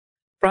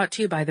Brought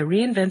to you by the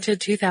reinvented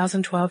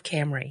 2012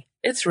 Camry.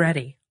 It's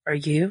ready. Are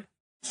you?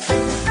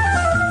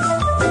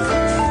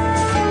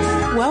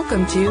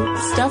 Welcome to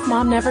Stuff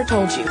Mom Never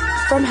Told You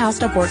from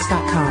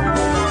HowStuffWorks.com.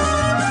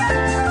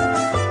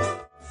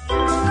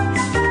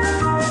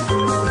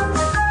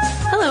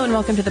 Hello and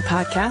welcome to the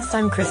podcast.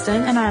 I'm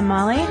Kristen. And I'm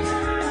Molly.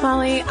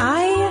 Molly,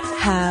 I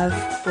have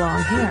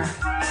long hair.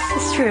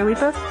 It's true. We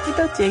both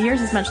do.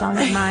 Yours is much longer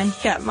than mine.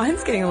 Yeah,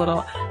 mine's getting a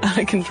little out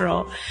of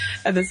control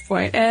at this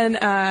point. And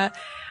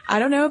I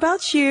don't know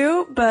about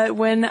you, but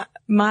when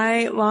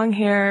my long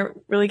hair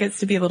really gets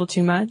to be a little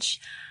too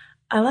much,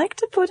 I like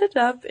to put it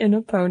up in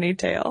a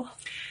ponytail.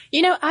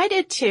 You know, I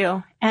did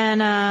too. And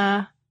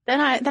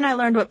then I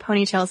learned what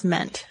ponytails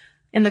meant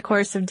in the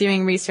course of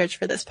doing research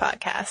for this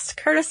podcast,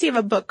 courtesy of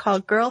a book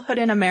called Girlhood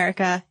in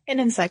America, an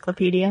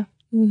encyclopedia.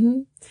 Mm-hmm.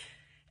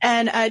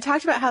 And I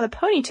talked about how the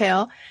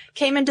ponytail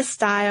came into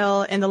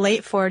style in the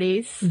late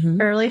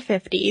 40s, early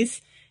 50s.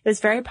 It was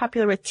very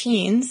popular with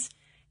teens.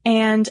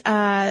 And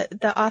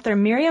the author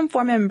Miriam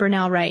Foreman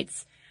Burnell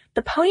writes,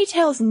 the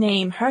ponytail's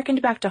name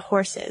harkened back to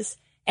horses,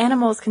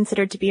 animals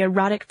considered to be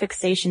erotic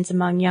fixations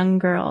among young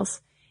girls.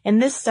 In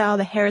this style,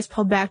 the hair is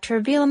pulled back to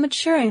reveal a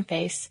maturing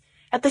face.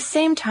 At the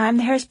same time,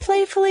 the hair is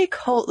playfully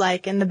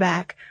colt-like in the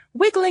back,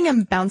 wiggling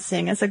and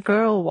bouncing as a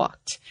girl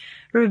walked.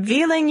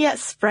 Revealing yet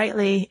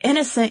sprightly,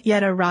 innocent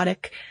yet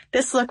erotic,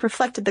 this look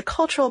reflected the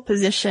cultural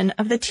position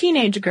of the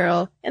teenage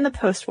girl in the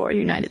post-war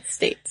United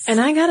States.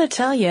 And I gotta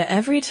tell you,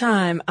 every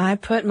time I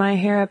put my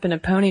hair up in a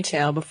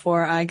ponytail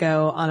before I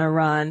go on a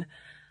run,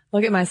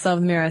 look at myself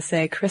in the mirror and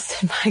say,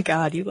 Kristen, my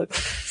God, you look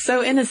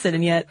so innocent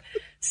and yet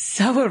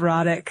so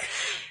erotic.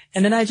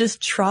 And then I just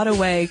trot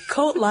away,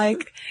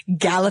 colt-like,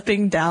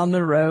 galloping down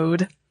the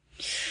road.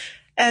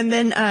 And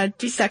then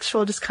do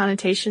sexual just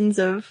connotations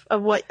of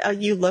what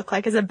you look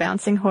like as a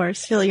bouncing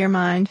horse fill your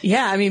mind.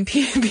 Yeah, I mean,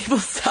 people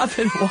stop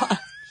and watch.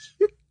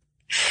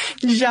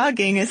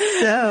 Jogging is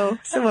so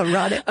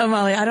erotic. Oh,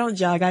 Molly, I don't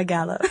jog, I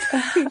gallop.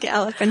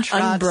 Gallop and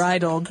trot.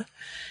 Unbridled.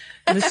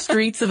 In the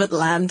streets of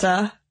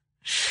Atlanta.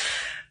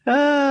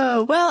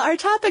 Oh, well, our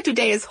topic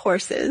today is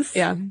horses.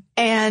 Yeah.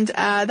 And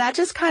that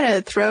just kind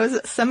of throws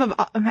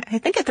I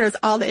think it throws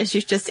all the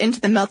issues just into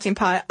the melting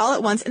pot all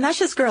at once, and that's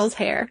just girls'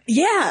 hair.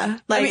 Yeah.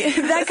 Like, I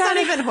mean, that's not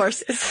even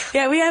horses.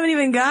 Yeah, we haven't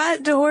even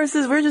got to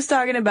horses. We're just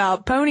talking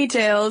about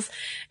ponytails,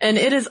 and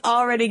it is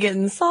already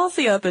getting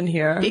saucy up in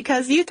here.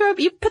 Because you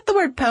put the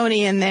word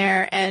pony in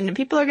there, and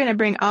people are going to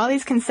bring all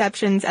these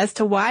conceptions as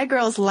to why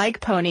girls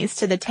like ponies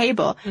to the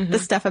table. The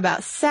stuff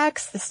about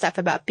sex, the stuff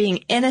about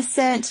being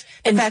innocent,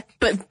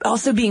 but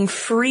also being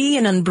free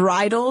and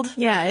unbridled.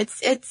 Yeah,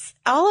 it's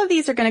all of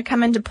these are going to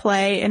come into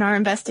play in our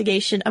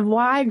investigation of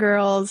why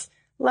girls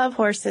love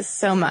horses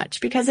so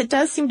much, because it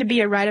does seem to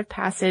be a rite of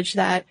passage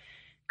that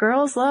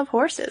girls love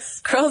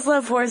horses. Girls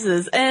love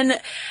horses. And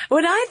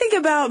when I think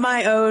about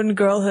my own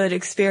girlhood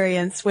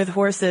experience with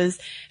horses,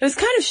 it was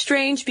kind of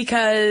strange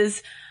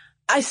because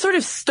I sort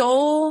of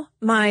stole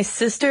my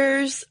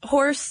sister's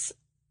horse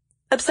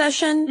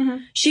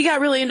obsession. She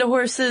got really into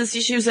horses.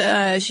 She's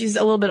a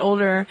little bit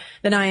older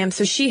than I am,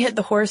 so she hit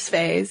the horse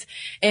phase,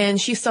 and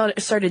she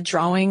started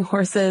drawing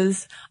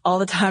horses all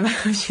the time.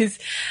 She's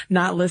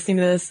not listening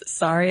to this.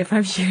 Sorry if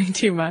I'm sharing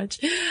too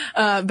much.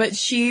 But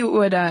she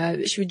would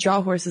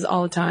draw horses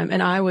all the time,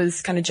 and I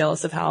was kind of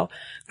jealous of how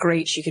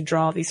great she could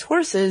draw these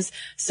horses.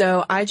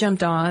 So I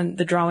jumped on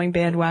the drawing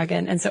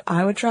bandwagon, and so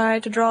I would try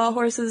to draw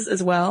horses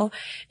as well.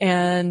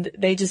 And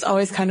they just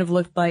always kind of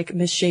looked like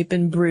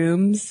misshapen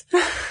brooms.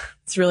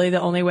 It's really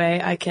the only way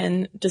I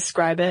can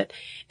describe it.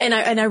 And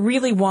I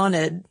really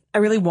wanted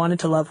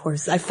to love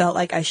horses. I felt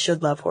like I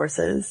should love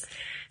horses.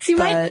 See,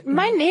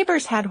 my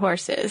neighbors had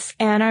horses,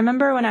 and I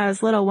remember when I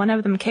was little, one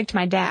of them kicked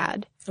my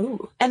dad.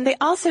 Ooh. And they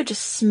also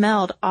just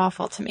smelled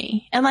awful to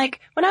me. And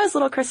like, when I was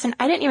little, Kristen,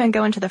 I didn't even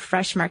go into the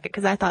fresh market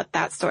because I thought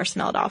that store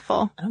smelled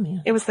awful. Oh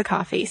man. It was the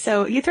coffee.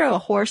 So you throw a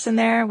horse in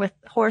there with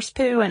horse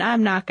poo, and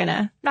I'm not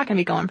gonna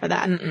be going for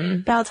that.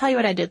 Mm-mm. But I'll tell you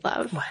what I did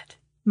love. What?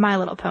 My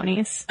Little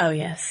Ponies. Oh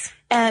yes.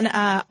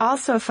 And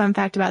also a fun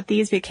fact about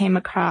these we came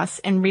across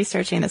in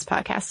researching this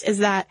podcast is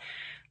that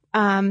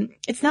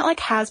it's not like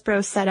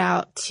Hasbro set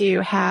out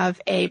to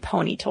have a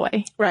pony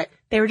toy. Right.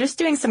 They were just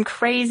doing some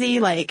crazy,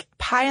 like,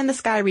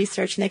 pie-in-the-sky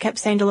research, and they kept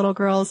saying to little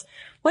girls,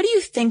 what do you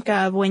think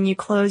of when you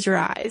close your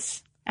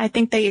eyes? I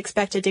think they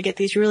expected to get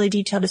these really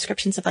detailed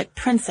descriptions of, like,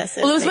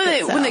 princesses. Well, it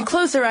was when they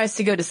close their eyes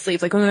to go to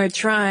sleep, like when they're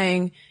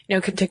trying,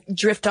 to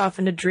drift off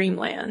into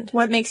dreamland.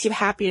 What makes you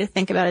happy to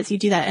think about as you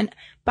do that? And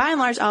by and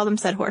large, all of them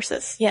said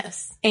horses.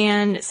 Yes.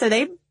 And so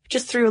they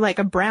just threw like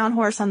a brown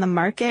horse on the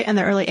market in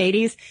the early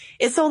 80s.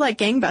 It sold like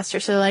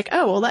gangbusters. So they're like,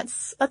 oh, well,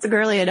 let's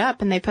girly it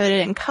up. And they put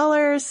it in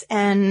colors.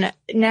 And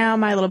now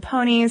My Little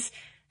Ponies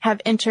have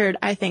entered,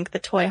 I think, the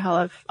Toy Hall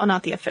of, well,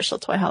 not the official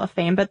Toy Hall of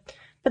Fame, but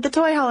the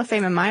Toy Hall of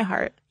Fame in my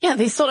heart. Yeah,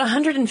 they sold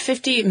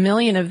 150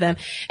 million of them.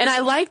 And I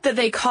like that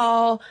they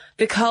call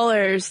the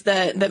colors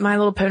that My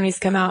Little Ponies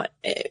come out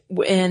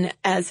in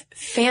as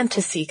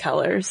fantasy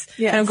colors.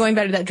 Yes. And I'm going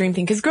back to that dream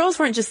thing, because girls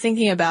weren't just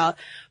thinking about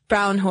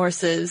brown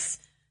horses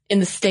in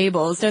the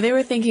stables. No, they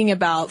were thinking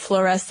about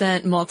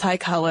fluorescent,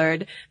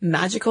 multicolored,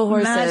 magical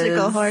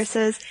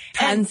horses.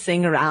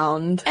 Prancing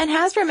around. And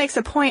Hasbro makes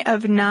a point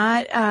of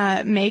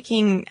not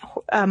making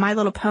My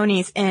Little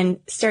Ponies in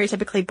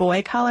stereotypically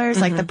boy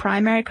colors, like the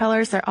primary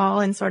colors. They're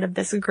all in sort of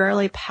this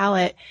girly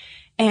palette.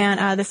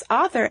 And this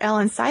author,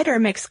 Ellen Sider,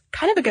 makes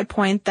kind of a good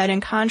point that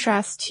in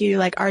contrast to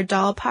like our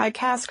doll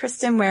podcast,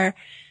 Kristen, where,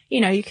 you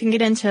know, you can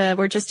get into,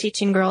 we're just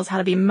teaching girls how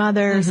to be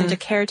mothers and to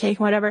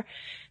caretaking, whatever.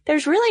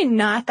 There's really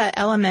not that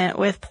element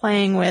with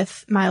playing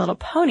with My Little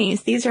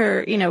Ponies. These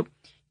are, you know,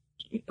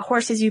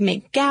 horses you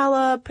make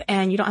gallop,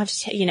 and you don't have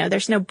to, you know,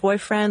 there's no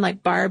boyfriend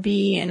like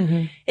Barbie,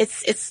 and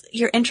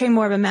you're entering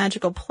more of a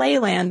magical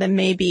playland than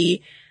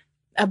maybe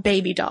a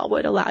baby doll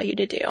would allow you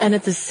to do. And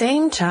at the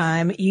same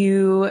time,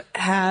 you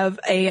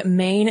have a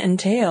mane and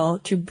tail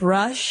to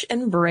brush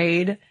and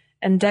braid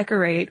and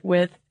decorate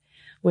with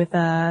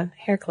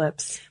hair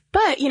clips.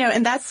 But, you know,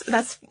 and that's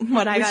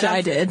what I got. I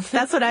did.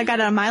 That's what I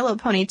got on My Little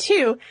Pony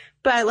too.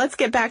 But let's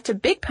get back to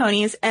big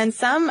ponies. And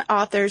some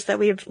authors that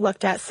we've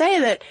looked at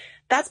say that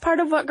that's part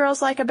of what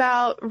girls like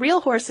about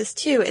real horses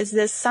too, is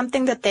this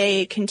something that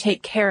they can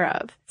take care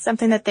of,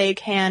 something that they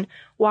can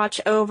watch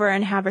over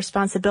and have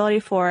responsibility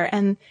for.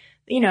 And,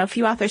 you know, a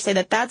few authors say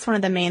that that's one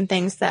of the main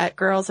things that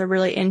girls are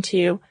really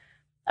into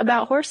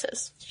about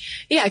horses.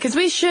 Yeah, because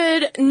we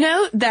should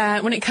note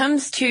that when it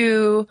comes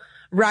to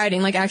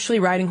riding, like actually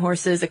riding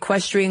horses,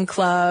 equestrian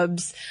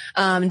clubs,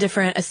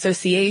 different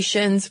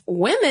associations,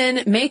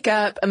 women make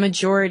up a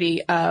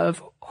majority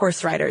of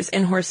horse riders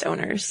and horse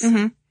owners.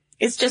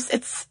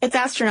 It's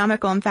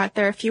astronomical. In fact,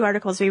 there are a few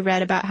articles we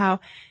read about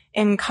how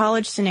in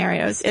college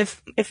scenarios,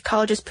 if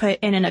colleges put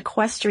in an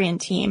equestrian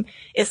team,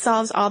 it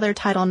solves all their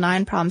Title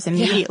IX problems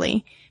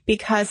immediately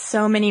because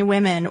so many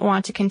women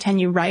want to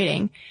continue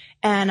riding.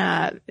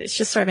 And it's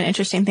just sort of an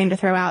interesting thing to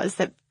throw out is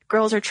that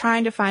girls are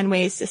trying to find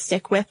ways to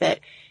stick with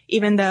it,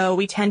 even though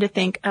we tend to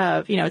think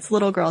of, you know, it's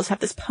little girls have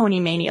this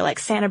pony mania, like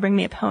Santa bring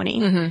me a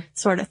pony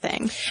sort of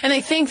thing. And I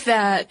think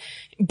that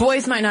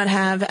boys might not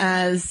have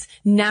as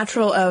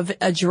natural of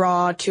a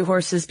draw to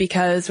horses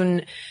because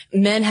when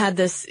men had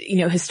this, you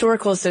know,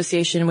 historical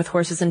association with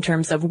horses in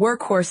terms of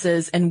work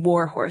horses and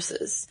war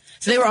horses.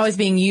 So they were always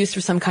being used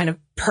for some kind of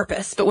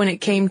purpose. But when it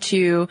came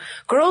to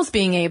girls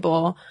being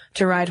able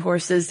to ride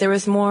horses, there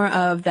was more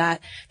of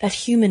that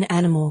human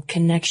animal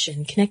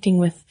connection, connecting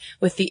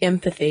with the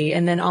empathy.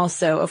 And then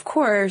also, of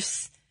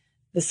course,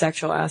 the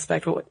sexual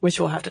aspect, which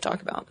we'll have to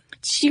talk about.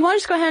 Do you want to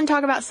just go ahead and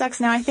talk about sex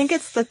now? I think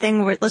it's the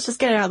thing where let's just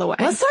get it out of the way.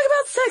 Let's talk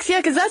about sex, yeah,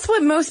 because that's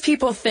what most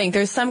people think.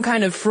 There's some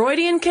kind of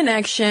Freudian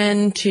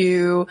connection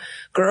to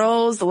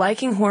girls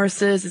liking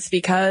horses. It's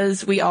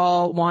because we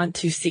all want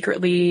to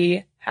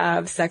secretly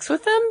have sex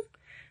with them.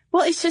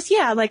 Well, it's just,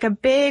 yeah, like a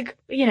big,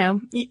 you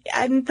know,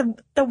 and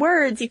the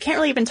words, you can't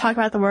really even talk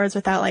about the words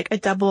without like a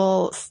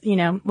double, you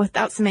know,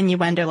 without some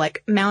innuendo,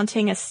 like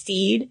mounting a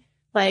steed,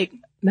 like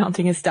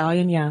mounting a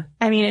stallion, yeah.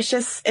 I mean,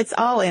 it's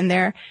all in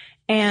there.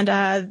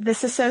 And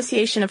this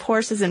association of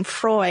horses and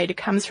Freud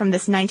comes from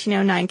this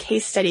 1909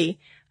 case study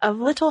of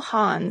little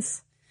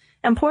Hans.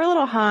 And poor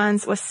little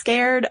Hans was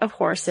scared of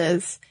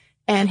horses.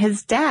 And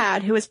his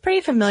dad, who was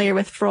pretty familiar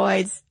with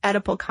Freud's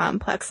Oedipal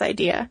complex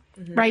idea,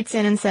 writes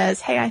in and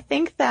says, hey, I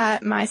think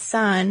that my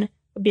son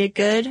would be a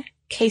good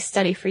case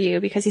study for you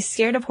because he's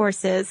scared of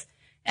horses.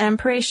 And I'm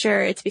pretty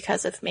sure it's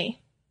because of me.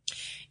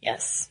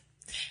 Yes.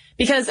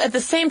 Because at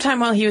the same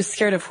time, while he was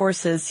scared of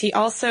horses, he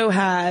also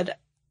had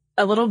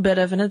a little bit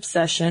of an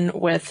obsession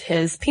with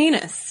his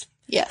penis.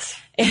 Yes.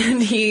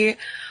 And he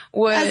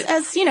would...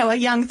 As you know, a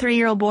young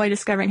 3-year-old boy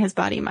discovering his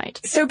body might.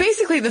 So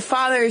basically the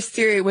father's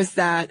theory was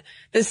that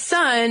the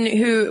son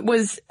who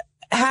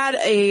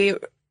had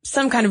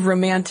some kind of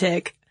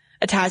romantic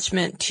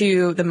attachment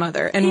to the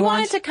mother and he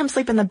wanted to come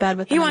sleep in the bed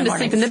with them. He wanted to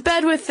sleep in the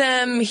bed with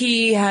them.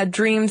 He had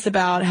dreams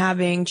about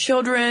having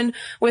children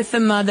with the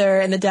mother,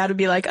 and the dad would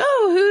be like,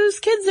 oh, whose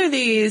kids are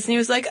these? And he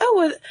was like,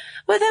 oh,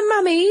 well, they're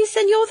mummies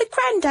and you're the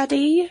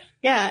granddaddy.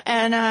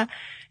 Yeah.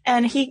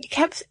 And he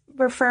kept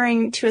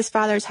referring to his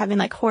father as having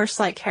like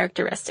horse-like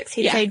characteristics.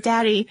 He'd say,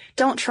 Daddy,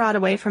 don't trot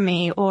away from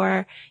me,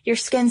 or your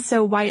skin's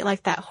so white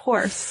like that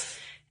horse.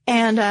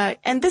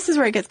 And this is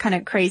where it gets kind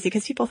of crazy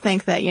because people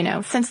think that, you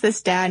know, since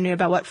this dad knew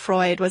about what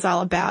Freud was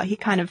all about, he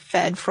kind of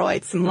fed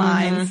Freud some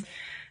lines.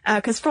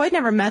 Cause Freud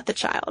never met the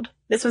child.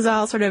 This was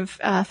all sort of,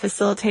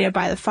 facilitated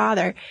by the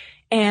father.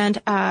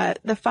 And,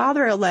 the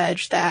father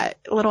alleged that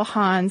little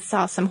Hans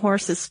saw some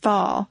horses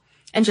fall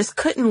and just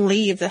couldn't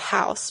leave the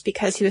house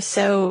because he was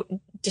so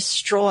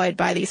destroyed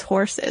by these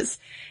horses.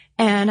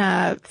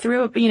 And,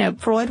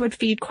 Freud would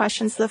feed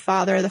questions to the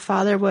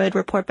father would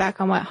report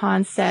back on what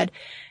Hans said.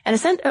 And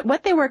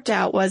what they worked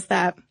out was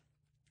that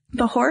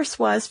the horse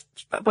was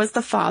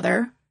the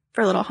father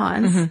for little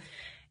Hans.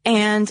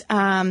 And,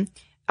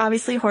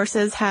 obviously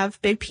horses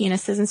have big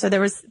penises. And so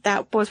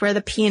that was where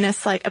the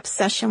penis like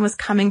obsession was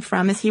coming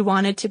from, is he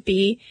wanted to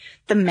be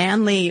the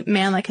manly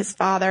man like his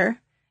father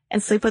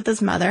and sleep with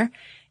his mother.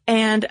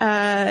 And,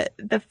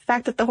 the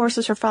fact that the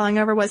horses were falling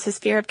over was his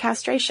fear of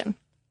castration.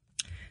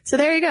 So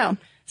there you go.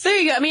 So there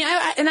you go. I mean,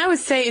 I would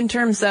say in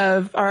terms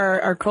of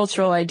our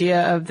cultural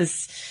idea of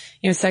this,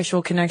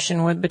 sexual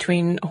connection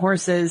between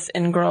horses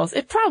and girls,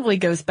 it probably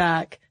goes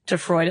back to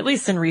Freud, at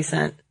least in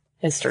recent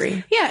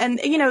history. Yeah, and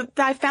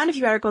I found a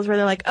few articles where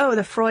they're like, oh,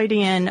 the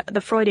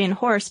Freudian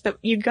horse, but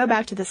you go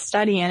back to the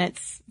study and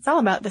it's all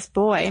about this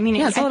boy. I mean,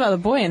 it's all about the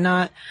boy and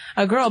not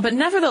a girl, but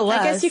nevertheless,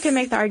 I guess you can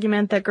make the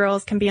argument that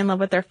girls can be in love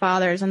with their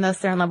fathers and thus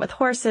they're in love with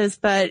horses,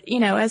 but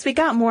as we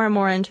got more and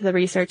more into the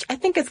research, I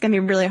think it's going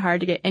to be really hard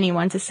to get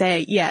anyone to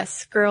say,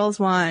 yes, girls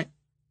want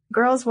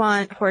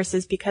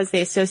horses because they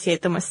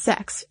associate them with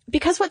sex.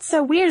 Because what's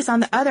so weird is, on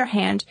the other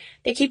hand,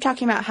 they keep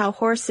talking about how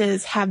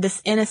horses have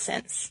this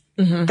innocence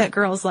that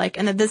girls like,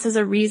 and that this is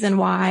a reason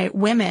why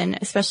women,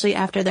 especially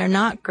after they're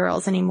not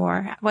girls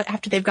anymore,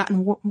 after they've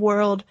gotten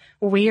world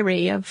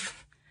weary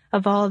of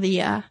all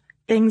the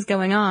things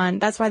going on,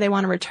 that's why they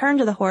want to return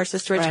to the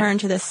horses, to return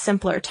to this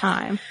simpler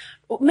time.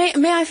 May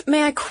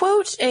I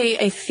quote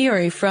a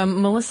theory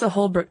from Melissa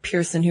Holbrook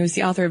Pearson, who is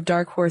the author of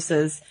Dark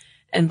Horses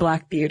and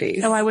Black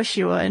Beauties. Oh, I wish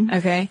you would.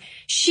 Okay.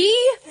 She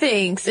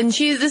thinks, and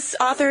this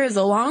author is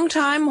a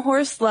longtime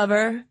horse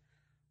lover,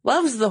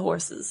 loves the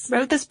horses.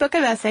 Wrote this book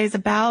of essays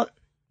about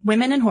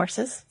women and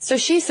horses. So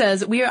she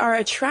says, we are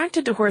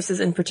attracted to horses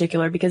in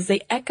particular because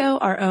they echo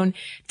our own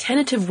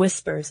tentative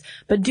whispers,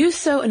 but do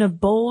so in a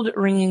bold,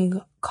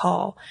 ringing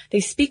call.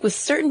 They speak with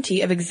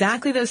certainty of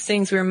exactly those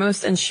things we are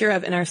most unsure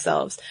of in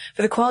ourselves.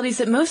 For the qualities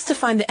that most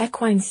define the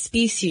equine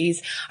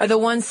species are the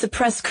ones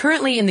suppressed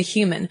currently in the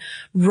human: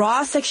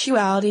 raw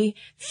sexuality,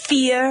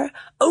 fear,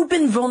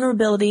 open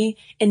vulnerability,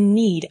 and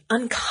need,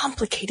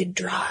 uncomplicated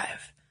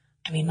drive.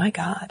 I mean, my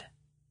God,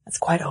 that's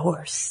quite a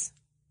horse.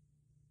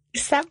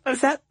 Was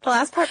that the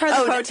last part of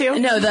the quote too?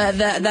 No,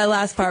 that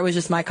last part was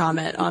just my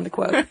comment on the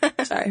quote.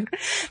 Sorry.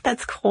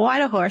 That's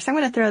quite a horse. I'm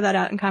going to throw that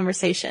out in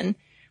conversation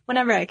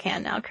whenever I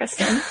can now,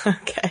 Kristen.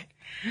 Okay.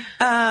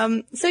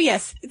 So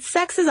yes,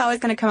 sex is always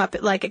going to come up,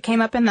 like it came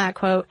up in that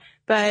quote,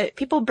 but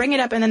people bring it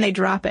up and then they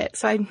drop it.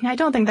 So I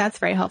don't think that's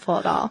very helpful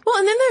at all. Well,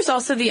 and then there's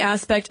also the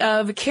aspect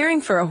of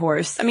caring for a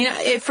horse. I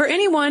mean, for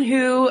anyone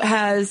who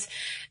has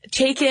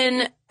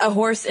taken a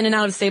horse in and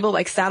out of the stable,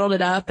 like saddled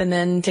it up and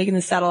then taken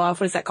the saddle off,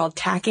 what is that called?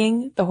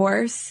 Tacking the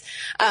horse.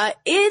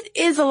 It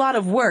is a lot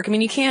of work. I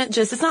mean,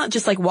 it's not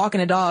just like walking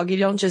a dog. You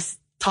don't just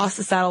toss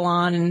the saddle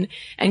on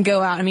and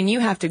go out. I mean, you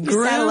have to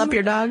saddle up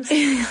your dogs.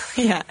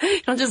 Yeah.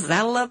 Don't just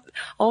saddle up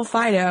old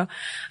Fido.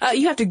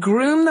 You have to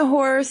groom the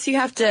horse. You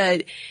have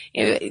to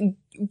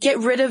get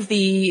rid of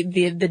the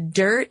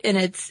dirt in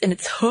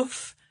its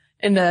hoof.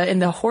 In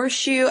the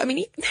horseshoe. I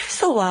mean,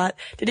 there's a lot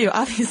to do.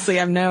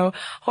 Obviously, I'm no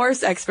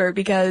horse expert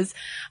because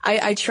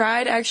I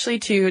tried actually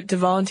to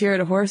volunteer at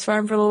a horse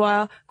farm for a little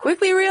while,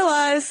 quickly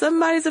realized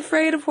somebody's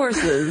afraid of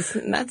horses,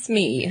 and that's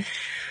me.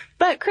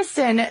 But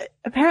Kristen,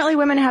 apparently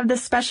women have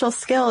this special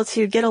skill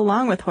to get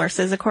along with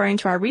horses, according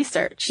to our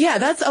research. Yeah,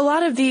 that's a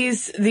lot of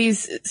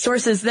these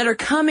sources that are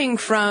coming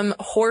from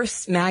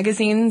horse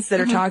magazines that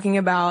are talking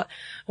about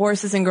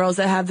horses and girls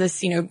that have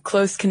this,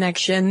 close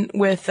connection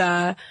with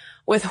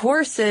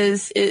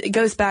horses. It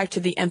goes back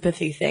to the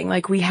empathy thing.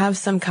 Like, we have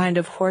some kind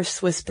of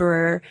horse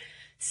whisperer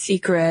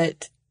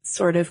secret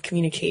sort of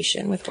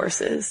communication with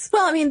horses.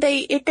 Well, I mean,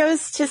 it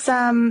goes to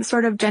some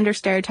sort of gender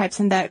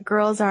stereotypes in that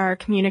girls are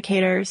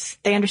communicators.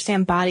 They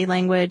understand body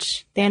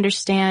language. They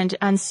understand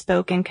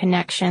unspoken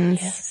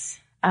connections. Yes.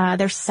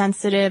 They're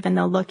sensitive and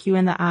they'll look you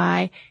in the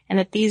eye, and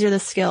that these are the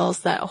skills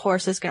that a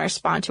horse is going to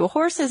respond to. A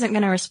horse isn't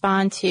going to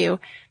respond to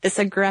this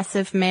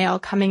aggressive male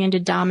coming in to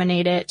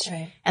dominate it.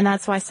 Right. And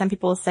that's why some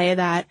people say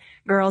that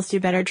girls do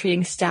better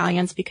treating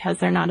stallions because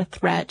they're not a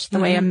threat the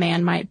way a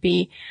man might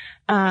be.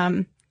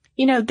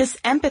 This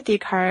empathy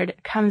card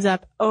comes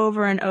up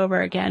over and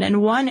over again.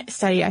 And one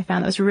study I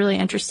found that was really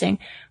interesting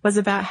was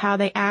about how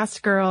they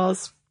asked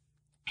girls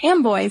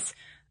and boys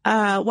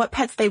what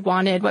pets they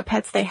wanted, what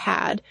pets they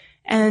had.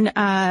 And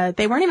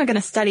they weren't even going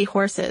to study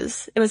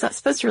horses. It was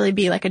supposed to really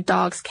be like a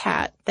dog's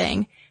cat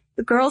thing.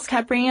 The girls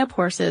kept bringing up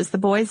horses. The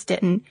boys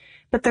didn't.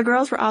 But the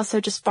girls were also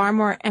just far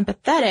more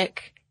empathetic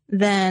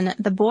than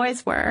the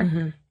boys were.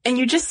 Mm-hmm. And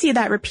you just see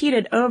that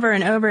repeated over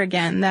and over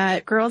again,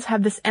 that girls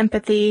have this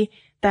empathy,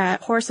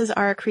 that horses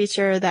are a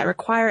creature that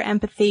require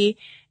empathy,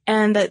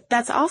 and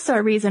that's also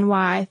a reason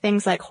why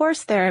things like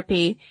horse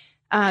therapy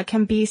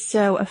can be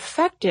so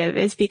effective,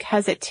 is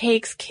because it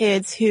takes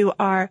kids who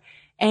are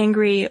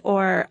angry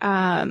or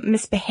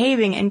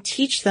misbehaving and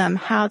teach them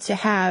how to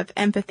have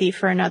empathy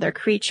for another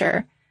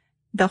creature,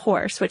 the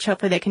horse, which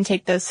hopefully they can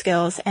take those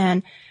skills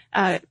and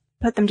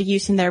put them to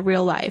use in their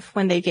real life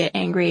when they get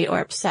angry or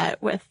upset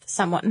with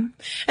someone.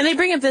 And they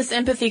bring up this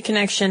empathy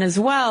connection as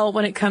well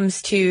when it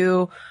comes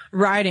to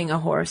riding a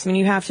horse. I mean,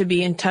 you have to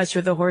be in touch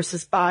with the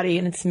horse's body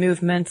and its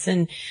movements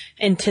and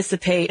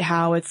anticipate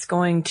how it's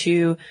going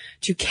to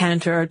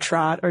canter or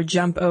trot or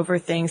jump over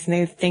things. And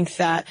they think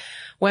that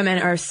women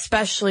are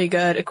especially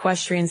good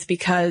equestrians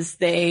because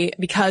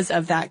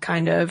of that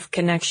kind of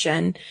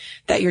connection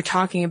that you're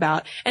talking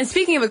about. And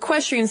speaking of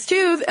equestrians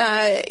too,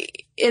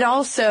 it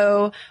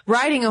also,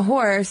 riding a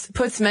horse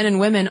puts men and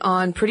women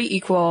on pretty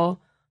equal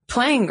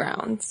playing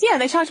grounds. Yeah,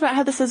 they talked about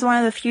how this is one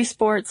of the few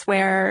sports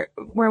where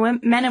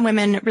men and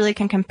women really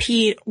can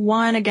compete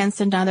one against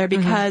another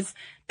because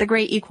the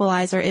great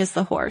equalizer is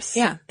the horse.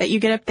 Yeah. That you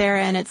get up there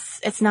and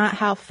it's not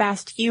how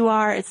fast you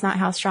are, it's not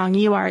how strong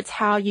you are, it's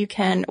how you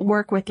can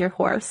work with your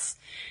horse.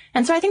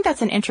 And so I think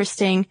that's an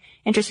interesting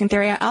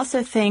theory. I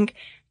also think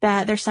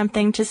that there's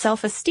something to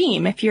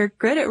self-esteem. If you're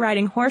good at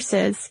riding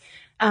horses,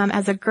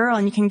 as a girl,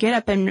 and you can get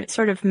up and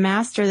sort of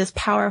master this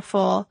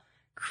powerful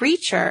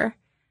creature,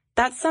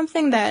 that's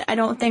something that I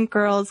don't think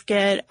girls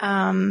get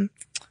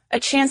a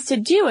chance to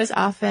do as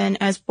often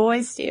as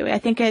boys do. I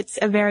think it's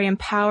a very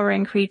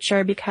empowering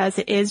creature because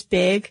it is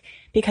big,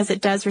 because it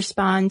does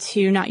respond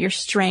to not your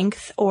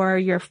strength or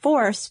your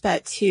force,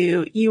 but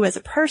to you as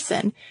a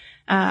person.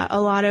 A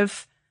lot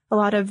of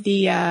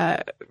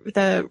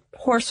the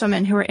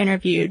horsewomen who were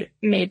interviewed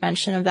made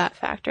mention of that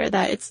factor,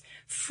 that it's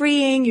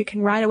freeing, you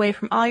can ride away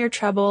from all your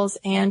troubles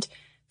and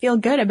feel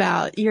good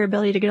about your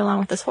ability to get along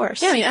with this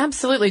horse. Yeah, I mean,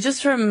 absolutely.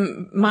 Just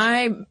from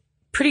my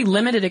pretty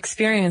limited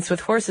experience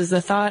with horses,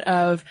 the thought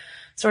of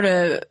sort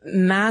of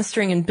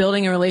mastering and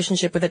building a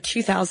relationship with a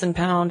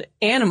 2,000-pound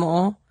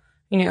animal,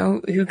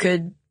 who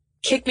could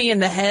kick me in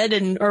the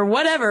head or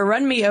whatever,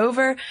 run me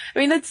over. I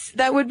mean,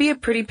 that would be a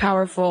pretty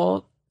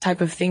powerful type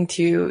of thing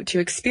to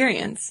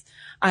experience.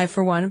 I,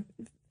 for one,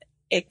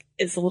 it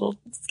is a little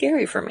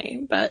scary for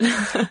me, but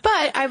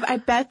I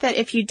bet that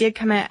if you did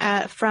come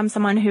from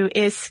someone who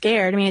is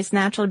scared, I mean, it's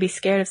natural to be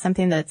scared of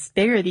something that's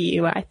bigger than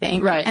you, I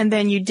think. Right. And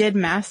then you did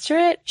master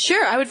it.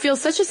 Sure, I would feel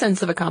such a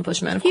sense of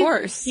accomplishment, of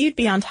course. You'd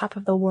be on top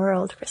of the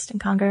world, Kristen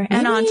Conger,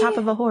 and on top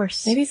of a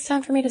horse. Maybe it's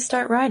time for me to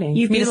start riding.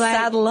 You'd be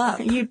saddle up.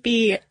 You'd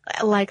be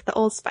like the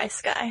Old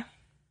Spice guy.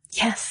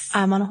 Yes.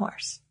 I'm on a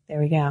horse.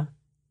 There we go.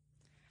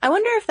 I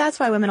wonder if that's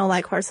why women will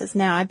like horses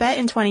now. I bet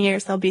in 20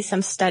 years there'll be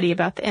some study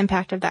about the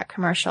impact of that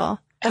commercial.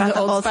 About the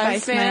Old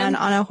Spice man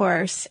on a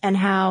horse, and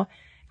how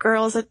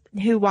girls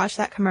who watched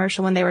that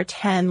commercial when they were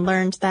 10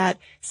 learned that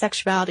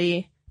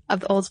sexuality of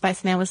the Old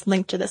Spice man was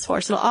linked to this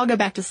horse. It'll all go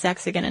back to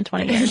sex again in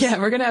 20 years. Yeah,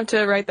 we're going to have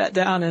to write that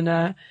down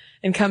and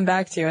come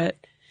back to it.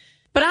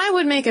 But I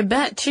would make a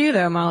bet too,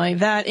 though, Molly,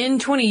 that in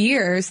 20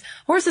 years,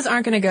 horses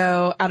aren't going to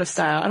go out of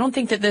style. I don't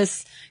think that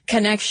this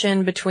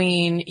connection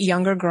between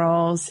younger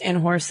girls and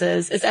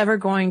horses is ever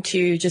going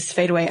to just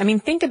fade away. I mean,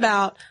 think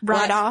about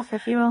ride off,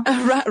 if you will.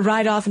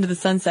 Ride off into the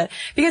sunset.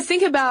 Because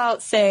think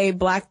about, say,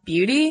 Black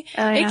Beauty.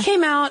 Yeah. It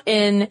came out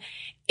in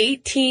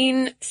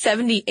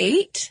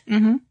 1878.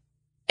 Mm-hmm.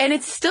 And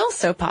it's still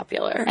so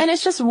popular. And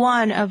it's just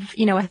one of,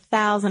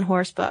 1,000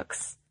 horse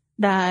books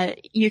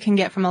that you can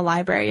get from a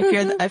library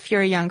if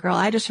you're a young girl.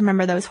 I just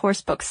remember those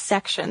horse book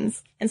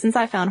sections. And since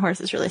I found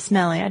horses really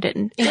smelly, I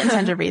didn't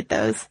tend to read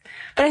those.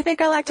 But I think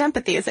I lacked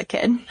empathy as a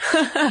kid.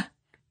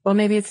 Well,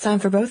 maybe it's time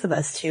for both of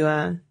us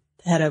to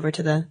head over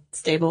to the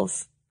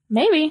stables.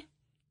 Maybe.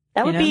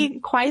 That would be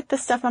quite the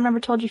Stuff Mom Never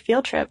Told You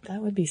field trip. That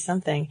would be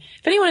something.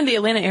 If anyone in the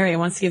Atlanta area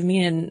wants to give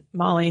me and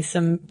Molly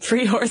some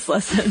free horse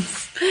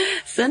lessons,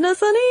 send us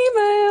an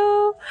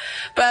email.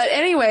 But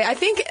anyway, I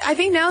think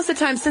now's the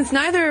time, since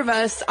neither of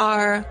us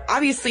are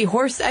obviously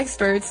horse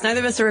experts, neither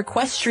of us are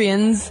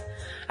equestrians.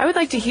 I would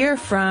like to hear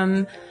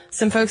from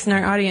some folks in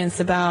our audience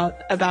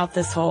about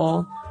this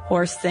whole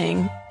horse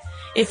thing.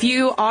 If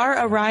you are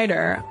a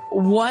rider,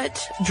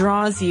 what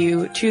draws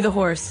you to the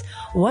horse?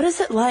 What is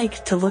it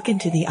like to look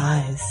into the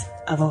eyes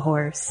of a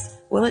horse?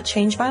 Will it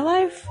change my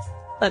life?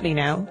 Let me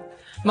know.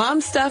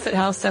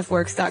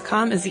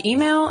 momstuff@howstuffworks.com is the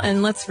email,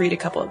 and let's read a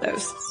couple of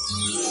those.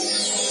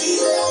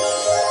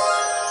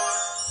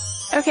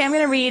 Okay, I'm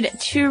going to read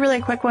two really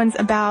quick ones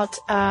about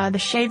the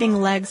Shaving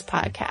Legs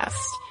podcast.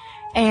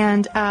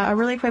 And a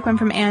really quick one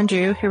from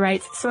Andrew, who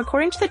writes, so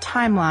according to the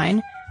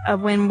timeline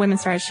of when women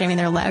started shaving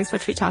their legs,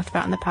 which we talked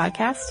about in the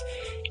podcast,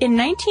 in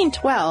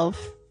 1912,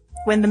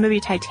 when the movie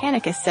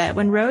Titanic is set,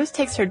 when Rose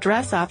takes her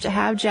dress off to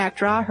have Jack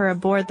draw her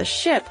aboard the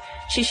ship,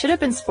 she should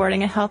have been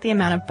sporting a healthy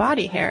amount of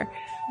body hair.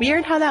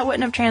 Weird how that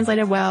wouldn't have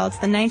translated well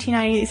to the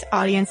 1990s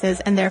audiences,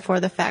 and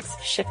therefore the facts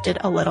shifted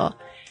a little.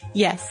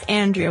 Yes,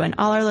 Andrew, and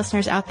all our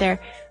listeners out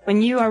there,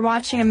 when you are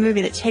watching a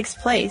movie that takes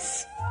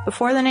place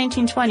before the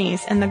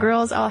 1920s and the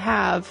girls all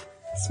have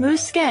smooth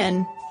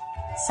skin,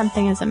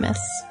 something is amiss.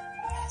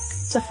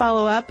 To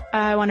follow up,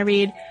 I want to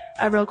read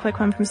a real quick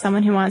one from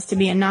someone who wants to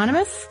be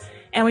anonymous.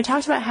 And we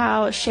talked about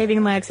how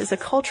shaving legs is a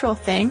cultural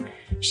thing.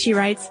 She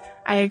writes,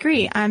 I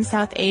agree. I'm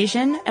South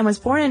Asian and was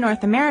born in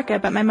North America,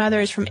 but my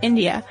mother is from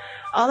India.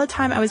 All the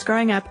time I was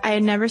growing up, I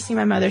had never seen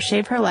my mother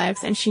shave her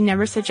legs, and she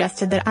never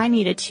suggested that I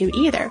needed to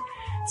either.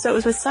 So it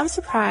was with some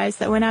surprise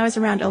that when I was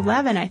around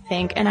 11, I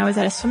think, and I was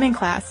at a swimming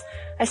class,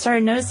 I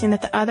started noticing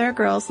that the other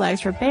girls'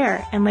 legs were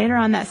bare, and later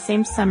on that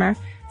same summer,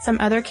 some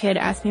other kid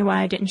asked me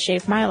why I didn't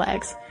shave my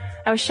legs.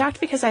 I was shocked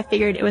because I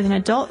figured it was an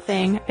adult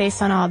thing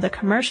based on all the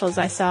commercials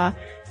I saw,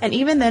 and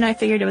even then I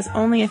figured it was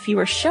only if you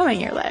were showing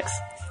your legs.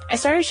 I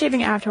started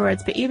shaving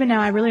afterwards, but even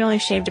now I really only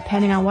shave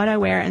depending on what I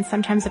wear and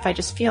sometimes if I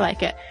just feel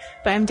like it.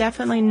 But I'm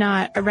definitely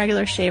not a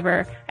regular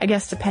shaver, I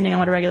guess depending on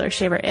what a regular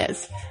shaver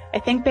is. I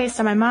think based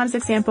on my mom's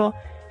example,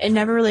 it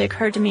never really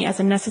occurred to me as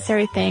a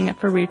necessary thing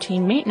for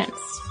routine maintenance.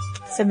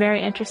 So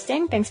very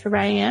interesting. Thanks for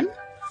writing in.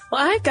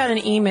 Well, I've got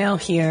an email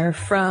here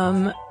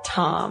from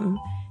Tom,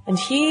 and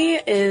he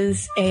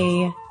is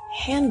a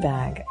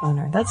handbag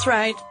owner. That's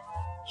right.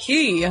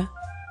 He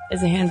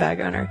is a handbag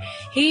owner.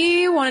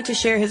 He wanted to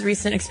share his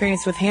recent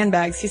experience with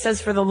handbags. He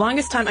says, for the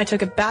longest time, I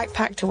took a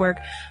backpack to work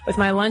with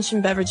my lunch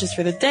and beverages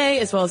for the day,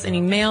 as well as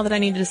any mail that I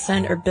needed to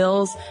send or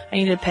bills I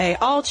needed to pay,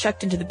 all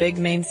checked into the big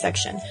main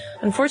section.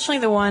 Unfortunately,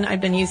 the one I'd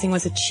been using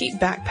was a cheap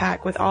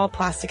backpack with all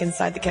plastic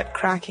inside that kept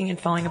cracking and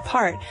falling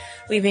apart,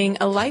 leaving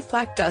a light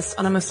black dust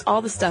on almost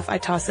all the stuff I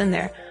toss in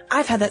there.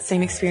 I've had that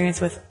same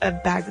experience with a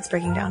bag that's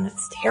breaking down.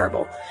 It's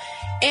terrible.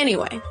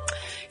 Anyway,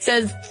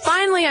 says,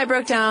 finally I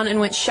broke down and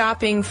went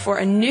shopping for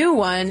a new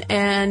one,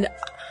 and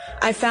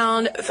I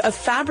found a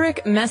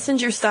fabric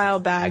messenger style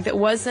bag that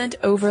wasn't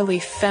overly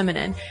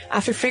feminine.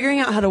 After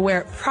figuring out how to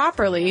wear it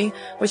properly,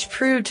 which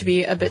proved to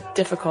be a bit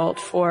difficult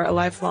for a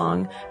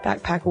lifelong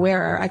backpack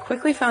wearer, I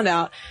quickly found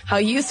out how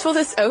useful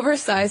this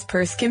oversized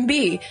purse can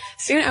be.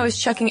 Soon I was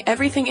chucking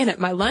everything in it: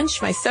 my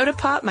lunch, my soda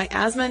pop, my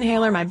asthma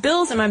inhaler, my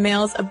bills and my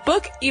mails, a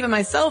book, even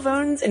my cell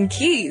phones and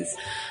keys.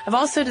 I've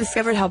also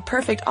discovered how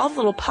perfect all the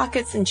little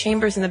pockets and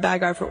chambers in the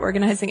bag are for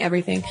organizing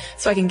everything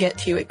so I can get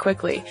to it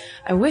quickly.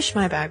 I wish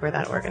my bag were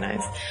that organized.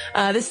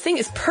 This thing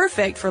is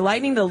perfect for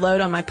lightening the load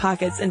on my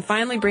pockets and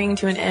finally bringing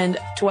to an end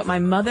to what my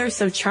mother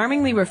so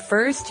charmingly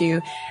refers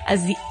to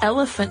as the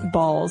elephant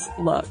balls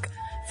look.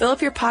 Fill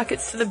up your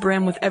pockets to the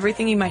brim with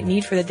everything you might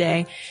need for the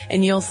day,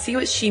 and you'll see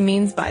what she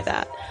means by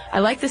that. I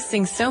like this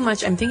thing so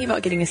much, I'm thinking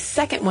about getting a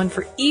second one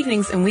for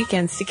evenings and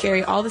weekends to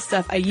carry all the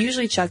stuff I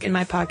usually chuck in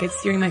my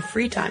pockets during my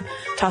free time.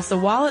 Toss a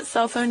wallet,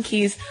 cell phone,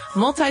 keys,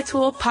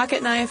 multi-tool,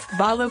 pocket knife,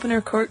 bottle opener,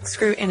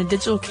 corkscrew, and a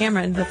digital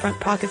camera into the front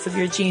pockets of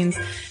your jeans,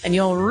 and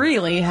you'll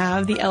really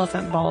have the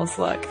elephant balls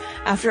look.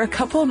 After a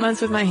couple of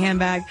months with my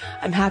handbag,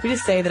 I'm happy to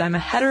say that I'm a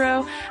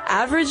hetero,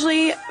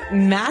 averagely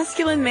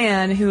masculine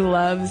man who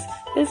loves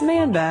his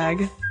man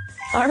bag.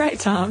 All right,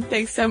 Tom,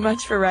 thanks so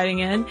much for writing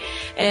in.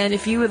 And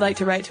if you would like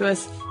to write to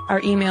us,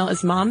 our email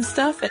is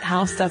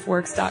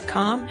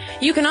momstuff@howstuffworks.com.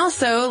 You can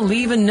also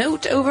leave a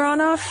note over on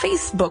our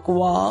Facebook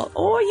wall,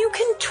 or you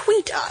can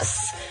tweet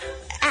us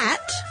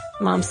at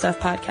Momstuff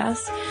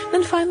Podcast.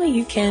 Then finally,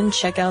 you can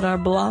check out our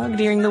blog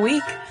during the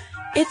week.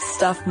 It's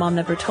Stuff Mom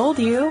Never Told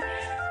You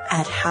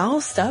at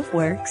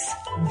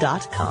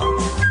howstuffworks.com.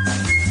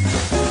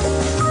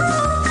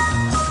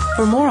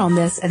 For more on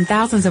this and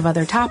thousands of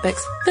other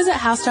topics, visit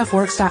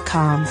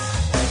howstuffworks.com.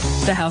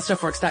 The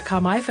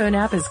howstuffworks.com iPhone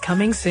app is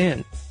coming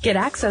soon. Get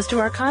access to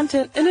our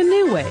content in a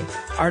new way.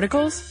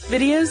 Articles,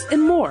 videos,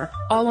 and more,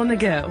 all on the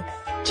go.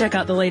 Check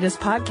out the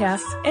latest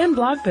podcasts and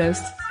blog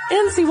posts,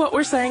 and see what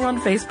we're saying on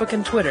Facebook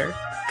and Twitter.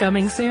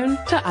 Coming soon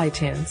to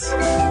iTunes.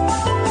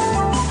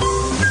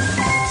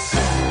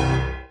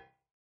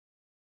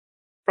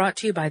 Brought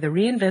to you by the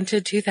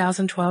reinvented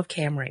 2012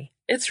 Camry.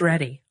 It's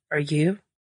ready. Are you?